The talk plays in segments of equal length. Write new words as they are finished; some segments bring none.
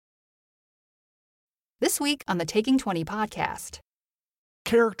This week on the Taking 20 podcast.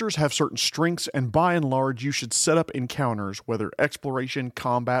 Characters have certain strengths, and by and large, you should set up encounters, whether exploration,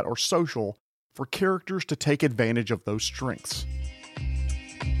 combat, or social, for characters to take advantage of those strengths.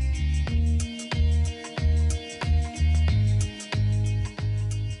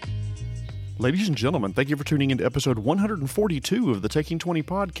 Ladies and gentlemen, thank you for tuning into episode 142 of the Taking 20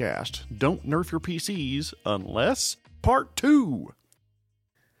 podcast. Don't nerf your PCs unless part 2.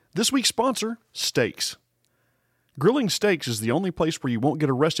 This week's sponsor, Steaks. Grilling steaks is the only place where you won't get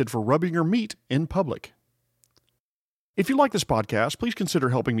arrested for rubbing your meat in public. If you like this podcast, please consider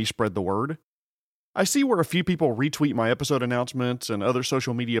helping me spread the word. I see where a few people retweet my episode announcements and other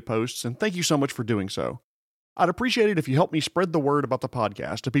social media posts, and thank you so much for doing so. I'd appreciate it if you help me spread the word about the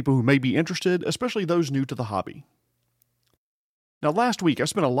podcast to people who may be interested, especially those new to the hobby. Now, last week I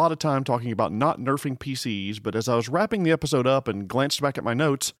spent a lot of time talking about not nerfing PCs, but as I was wrapping the episode up and glanced back at my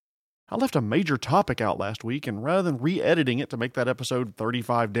notes, I left a major topic out last week, and rather than re-editing it to make that episode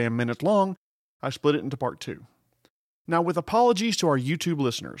 35 damn minutes long, I split it into part 2. Now, with apologies to our YouTube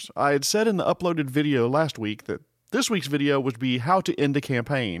listeners, I had said in the uploaded video last week that this week's video would be how to end a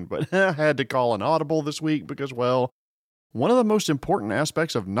campaign, but I had to call an audible this week because, well, one of the most important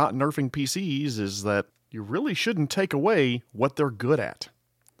aspects of not nerfing PCs is that you really shouldn't take away what they're good at.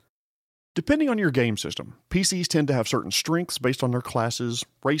 Depending on your game system, PCs tend to have certain strengths based on their classes,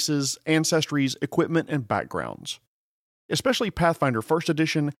 races, ancestries, equipment, and backgrounds. Especially Pathfinder 1st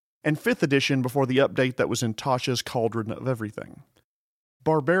Edition and 5th Edition before the update that was in Tasha's Cauldron of Everything.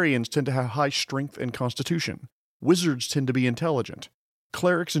 Barbarians tend to have high strength and constitution. Wizards tend to be intelligent.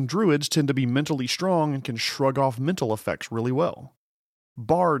 Clerics and druids tend to be mentally strong and can shrug off mental effects really well.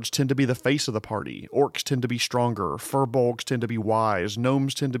 Bards tend to be the face of the party, orcs tend to be stronger, furbolgs tend to be wise,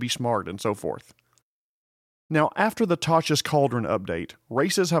 gnomes tend to be smart, and so forth. Now, after the Tasha's Cauldron update,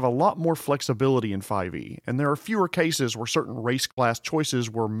 races have a lot more flexibility in 5e, and there are fewer cases where certain race class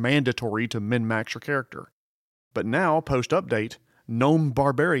choices were mandatory to min-max your character. But now, post-update, gnome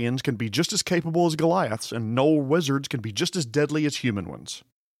barbarians can be just as capable as Goliaths, and gnoll wizards can be just as deadly as human ones.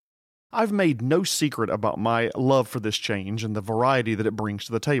 I've made no secret about my love for this change and the variety that it brings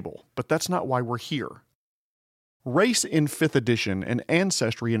to the table, but that's not why we're here. Race in 5th Edition and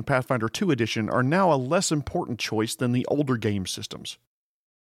Ancestry in Pathfinder 2 Edition are now a less important choice than the older game systems.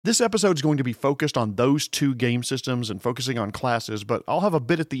 This episode is going to be focused on those two game systems and focusing on classes, but I'll have a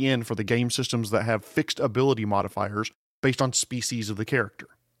bit at the end for the game systems that have fixed ability modifiers based on species of the character.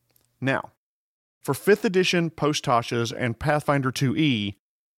 Now, for 5th Edition, Post-Tasha's, and Pathfinder 2e,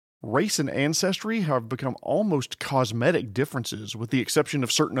 race and ancestry have become almost cosmetic differences with the exception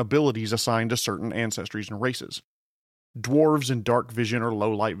of certain abilities assigned to certain ancestries and races. Dwarves in dark vision or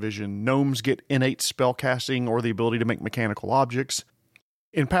low light vision, gnomes get innate spellcasting or the ability to make mechanical objects.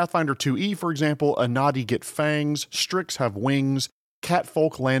 In Pathfinder 2e, for example, Anadi get fangs, Strix have wings,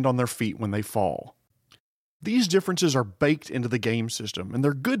 catfolk land on their feet when they fall. These differences are baked into the game system, and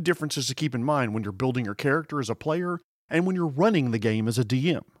they're good differences to keep in mind when you're building your character as a player and when you're running the game as a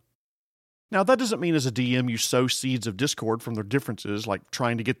DM. Now, that doesn't mean as a DM you sow seeds of discord from their differences, like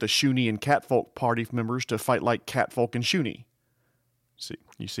trying to get the Shuni and Catfolk party members to fight like Catfolk and Shuni.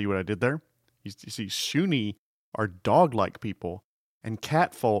 You see what I did there? You see, Shuni are dog-like people, and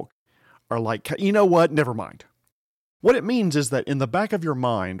Catfolk are like... You know what? Never mind. What it means is that in the back of your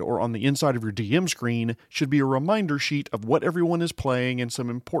mind, or on the inside of your DM screen, should be a reminder sheet of what everyone is playing and some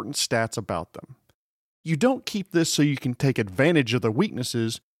important stats about them. You don't keep this so you can take advantage of their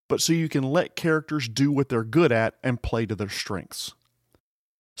weaknesses, but so you can let characters do what they're good at and play to their strengths.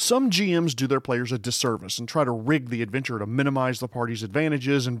 Some GMs do their players a disservice and try to rig the adventure to minimize the party's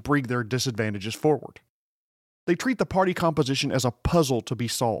advantages and bring their disadvantages forward. They treat the party composition as a puzzle to be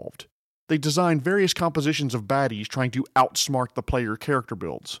solved. They design various compositions of baddies trying to outsmart the player character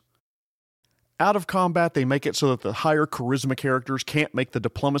builds. Out of combat, they make it so that the higher charisma characters can't make the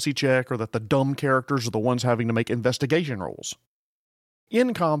diplomacy check or that the dumb characters are the ones having to make investigation rolls.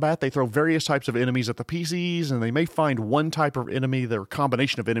 In combat, they throw various types of enemies at the PCs, and they may find one type of enemy or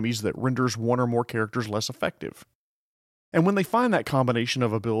combination of enemies that renders one or more characters less effective. And when they find that combination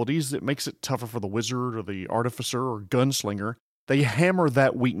of abilities, it makes it tougher for the wizard or the artificer or gunslinger. They hammer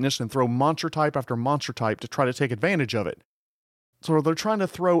that weakness and throw monster type after monster type to try to take advantage of it. So they're trying to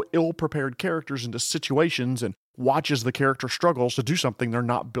throw ill-prepared characters into situations and watch as the character struggles to do something they're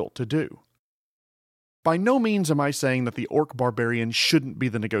not built to do. By no means am I saying that the Orc Barbarian shouldn't be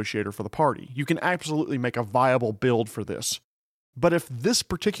the negotiator for the party. You can absolutely make a viable build for this. But if this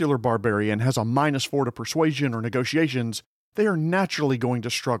particular Barbarian has a -4 to Persuasion or Negotiations, they are naturally going to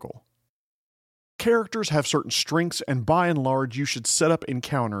struggle. Characters have certain strengths, and by and large, you should set up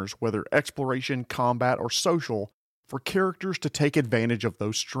encounters, whether exploration, combat, or social, for characters to take advantage of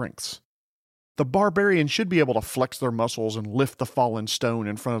those strengths. The barbarian should be able to flex their muscles and lift the fallen stone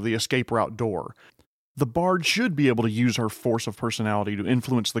in front of the escape route door. The bard should be able to use her force of personality to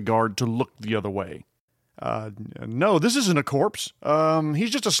influence the guard to look the other way. No, this isn't a corpse. He's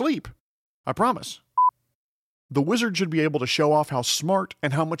just asleep. I promise. The wizard should be able to show off how smart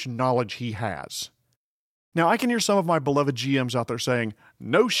and how much knowledge he has. Now, I can hear some of my beloved GMs out there saying,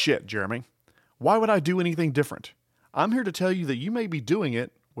 "No shit, Jeremy. Why would I do anything different?" I'm here to tell you that you may be doing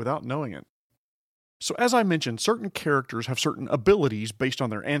it without knowing it. So as I mentioned, certain characters have certain abilities based on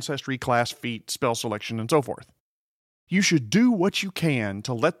their ancestry, class, feat, spell selection, and so forth. You should do what you can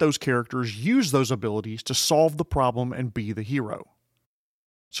to let those characters use those abilities to solve the problem and be the hero.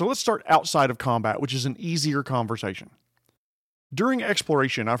 So let's start outside of combat, which is an easier conversation. During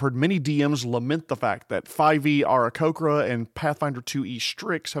exploration, I've heard many DMs lament the fact that 5e Aarakocra and Pathfinder 2e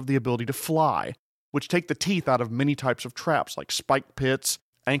Strix have the ability to fly, which take the teeth out of many types of traps like spike pits,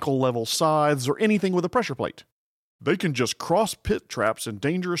 ankle-level scythes, or anything with a pressure plate. They can just cross pit traps in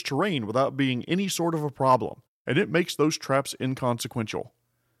dangerous terrain without being any sort of a problem, and it makes those traps inconsequential.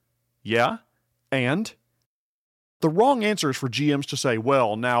 Yeah? And? The wrong answer is for GMs to say,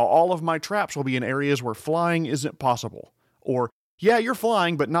 well, now all of my traps will be in areas where flying isn't possible. Or, yeah, you're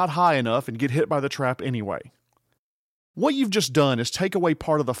flying, but not high enough and get hit by the trap anyway. What you've just done is take away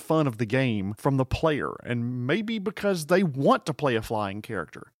part of the fun of the game from the player, and maybe because they want to play a flying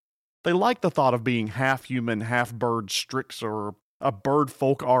character. They like the thought of being half-human, half-bird Strix or a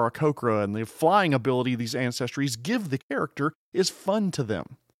bird-folk Aarakocra, and the flying ability these ancestries give the character is fun to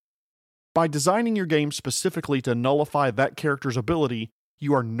them. By designing your game specifically to nullify that character's ability,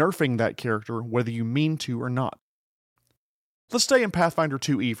 you are nerfing that character whether you mean to or not. Let's stay in Pathfinder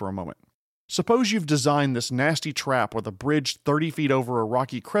 2e for a moment. Suppose you've designed this nasty trap where the bridge 30 feet over a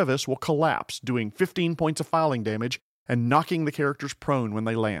rocky crevice will collapse, doing 15 points of filing damage and knocking the characters prone when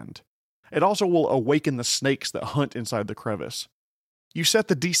they land. It also will awaken the snakes that hunt inside the crevice. You set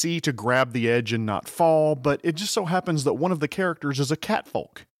the DC to grab the edge and not fall, but it just so happens that one of the characters is a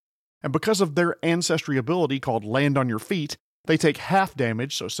catfolk. And because of their ancestry ability called Land on Your Feet, they take half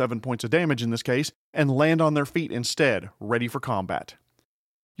damage, so 7 points of damage in this case, and land on their feet instead, ready for combat.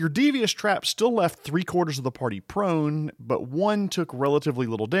 Your devious trap still left 3/4 of the party prone, but one took relatively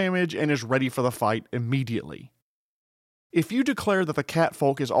little damage and is ready for the fight immediately. If you declare that the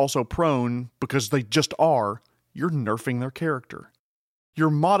catfolk is also prone, because they just are, you're nerfing their character.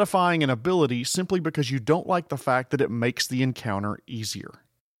 You're modifying an ability simply because you don't like the fact that it makes the encounter easier.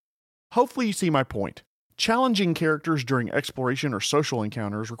 Hopefully you see my point. Challenging characters during exploration or social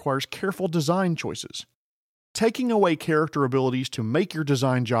encounters requires careful design choices. Taking away character abilities to make your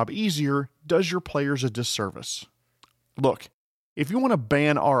design job easier does your players a disservice. Look, if you want to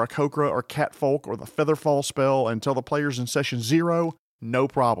ban Aarakocra or Catfolk or the Featherfall spell and tell the players in session 0, no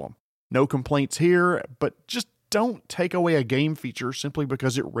problem. No complaints here, but just don't take away a game feature simply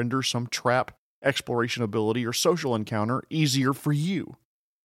because it renders some trap, exploration ability, or social encounter easier for you.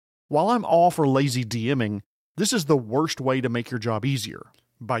 While I'm all for lazy DMing, this is the worst way to make your job easier,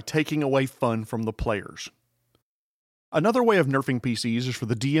 by taking away fun from the players. Another way of nerfing PCs is for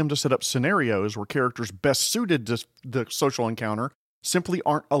the DM to set up scenarios where characters best suited to the social encounter simply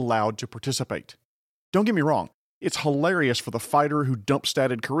aren't allowed to participate. Don't get me wrong, it's hilarious for the fighter who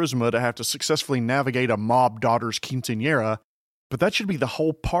dump-statted charisma to have to successfully navigate a mob daughter's quinceañera, but that should be the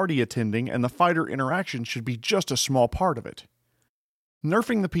whole party attending, and the fighter interaction should be just a small part of it.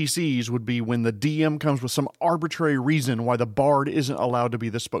 Nerfing the PCs would be when the DM comes with some arbitrary reason why the bard isn't allowed to be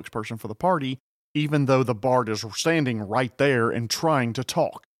the spokesperson for the party, even though the bard is standing right there and trying to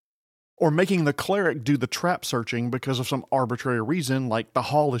talk. Or making the cleric do the trap searching because of some arbitrary reason like the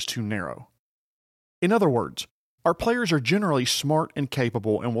hall is too narrow. In other words, our players are generally smart and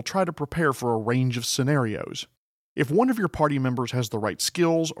capable and will try to prepare for a range of scenarios. If one of your party members has the right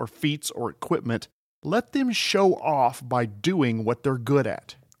skills or feats or equipment, let them show off by doing what they're good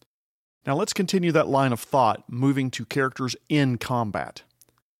at. Now let's continue that line of thought, moving to characters in combat.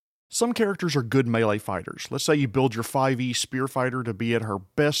 Some characters are good melee fighters. Let's say you build your 5e spear fighter to be at her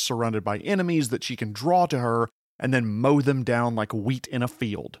best surrounded by enemies that she can draw to her and then mow them down like wheat in a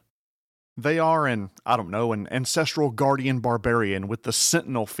field. They are an ancestral guardian barbarian with the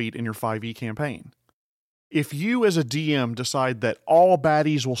sentinel feat in your 5e campaign. If you as a DM decide that all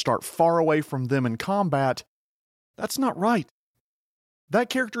baddies will start far away from them in combat, that's not right. That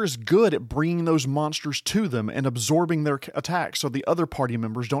character is good at bringing those monsters to them and absorbing their attacks so the other party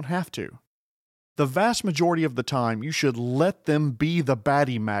members don't have to. The vast majority of the time, you should let them be the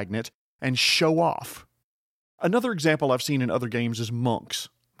baddie magnet and show off. Another example I've seen in other games is monks.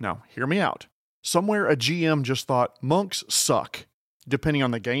 Now, hear me out. Somewhere a GM just thought, monks suck. Depending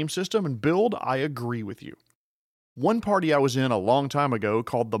on the game system and build, I agree with you. One party I was in a long time ago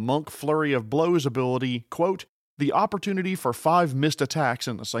called the Monk Flurry of Blows ability, quote, the opportunity for 5 missed attacks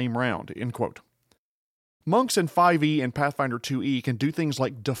in the same round, end quote. Monks in 5e and Pathfinder 2e can do things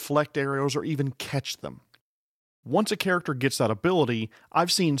like deflect arrows or even catch them. Once a character gets that ability,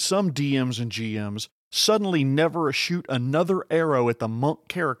 I've seen some DMs and GMs suddenly never shoot another arrow at the monk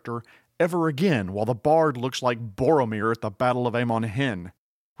character ever again, while the bard looks like Boromir at the Battle of Amon Hen.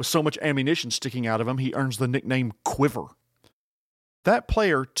 With so much ammunition sticking out of him, he earns the nickname Quiver. That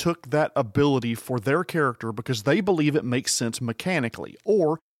player took that ability for their character because they believe it makes sense mechanically,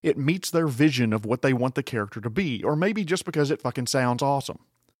 or it meets their vision of what they want the character to be, or maybe just because it fucking sounds awesome.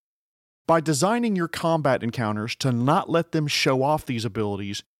 By designing your combat encounters to not let them show off these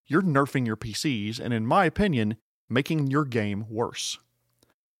abilities, you're nerfing your PCs, and in my opinion, making your game worse.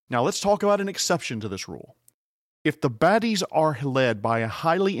 Now let's talk about an exception to this rule. If the baddies are led by a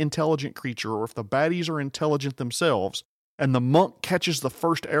highly intelligent creature, or if the baddies are intelligent themselves, and the monk catches the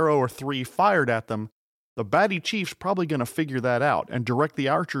first arrow or 3 fired at them, the baddie chief's probably going to figure that out and direct the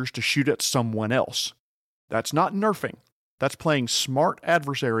archers to shoot at someone else. That's not nerfing. That's playing smart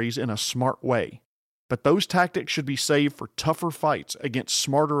adversaries in a smart way. But those tactics should be saved for tougher fights against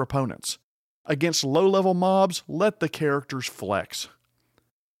smarter opponents. Against low-level mobs, let the characters flex.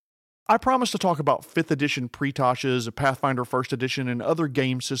 I promise to talk about 5th edition Pretoshes, Pathfinder 1st edition, and other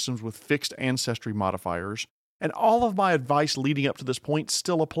game systems with fixed ancestry modifiers, and all of my advice leading up to this point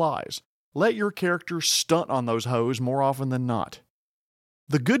still applies. Let your characters stunt on those hoes more often than not.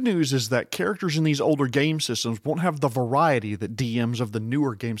 The good news is that characters in these older game systems won't have the variety that DMs of the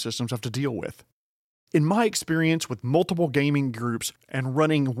newer game systems have to deal with. In my experience with multiple gaming groups and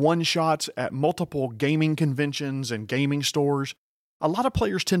running one-shots at multiple gaming conventions and gaming stores, a lot of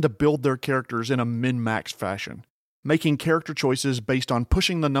players tend to build their characters in a min-max fashion, making character choices based on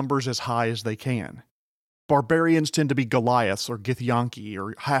pushing the numbers as high as they can. Barbarians tend to be Goliaths or Githyanki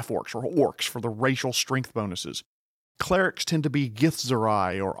or half-orcs or orcs for the racial strength bonuses. Clerics tend to be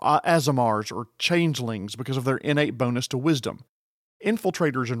Githzerai or Aasimars or changelings because of their innate bonus to wisdom.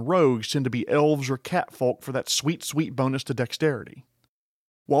 Infiltrators and rogues tend to be elves or catfolk for that sweet, sweet bonus to dexterity.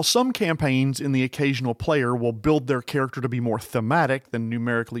 While some campaigns in the occasional player will build their character to be more thematic than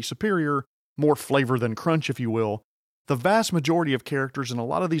numerically superior, more flavor than crunch if you will, the vast majority of characters in a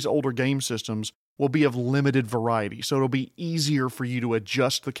lot of these older game systems will be of limited variety, so it'll be easier for you to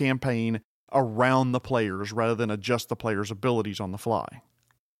adjust the campaign around the players rather than adjust the players' abilities on the fly.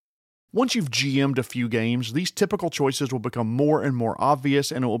 Once you've GM'd a few games, these typical choices will become more and more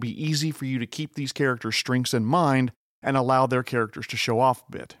obvious, and it will be easy for you to keep these characters' strengths in mind and allow their characters to show off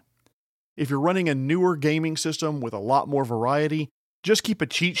a bit. If you're running a newer gaming system with a lot more variety, just keep a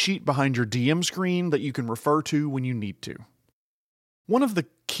cheat sheet behind your DM screen that you can refer to when you need to. One of the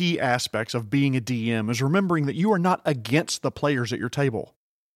key aspects of being a DM is remembering that you are not against the players at your table.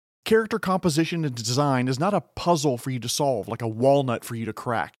 Character composition and design is not a puzzle for you to solve, like a walnut for you to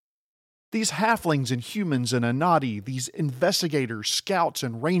crack. These halflings and humans and Anati, these investigators, scouts,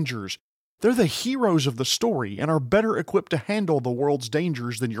 and rangers, they're the heroes of the story and are better equipped to handle the world's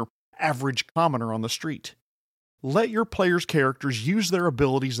dangers than your average commoner on the street. Let your players' characters use their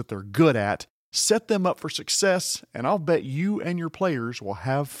abilities that they're good at, set them up for success, and I'll bet you and your players will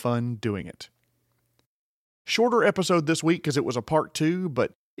have fun doing it. Shorter episode this week because it was a part 2,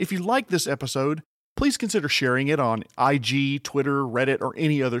 but if you like this episode, please consider sharing it on IG, Twitter, Reddit, or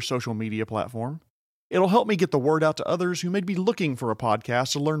any other social media platform. It'll help me get the word out to others who may be looking for a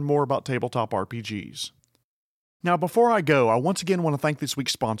podcast to learn more about tabletop RPGs. Now, before I go, I once again want to thank this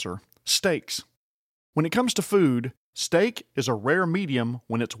week's sponsor, Steaks. When it comes to food, steak is a rare medium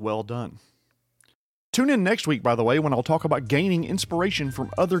when it's well done. Tune in next week, by the way, when I'll talk about gaining inspiration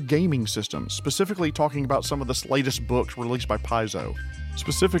from other gaming systems, specifically talking about some of the latest books released by Paizo,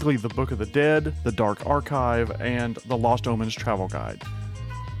 specifically the Book of the Dead, the Dark Archive, and the Lost Omens Travel Guide.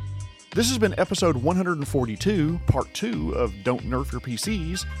 This has been episode 142, part 2 of Don't Nerf Your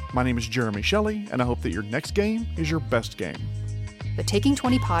PCs. My name is Jeremy Shelley, and I hope that your next game is your best game. The Taking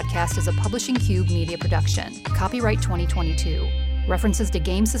 20 podcast is a Publishing Cube media production. Copyright 2022. References to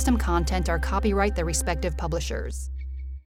game system content are copyright their respective publishers.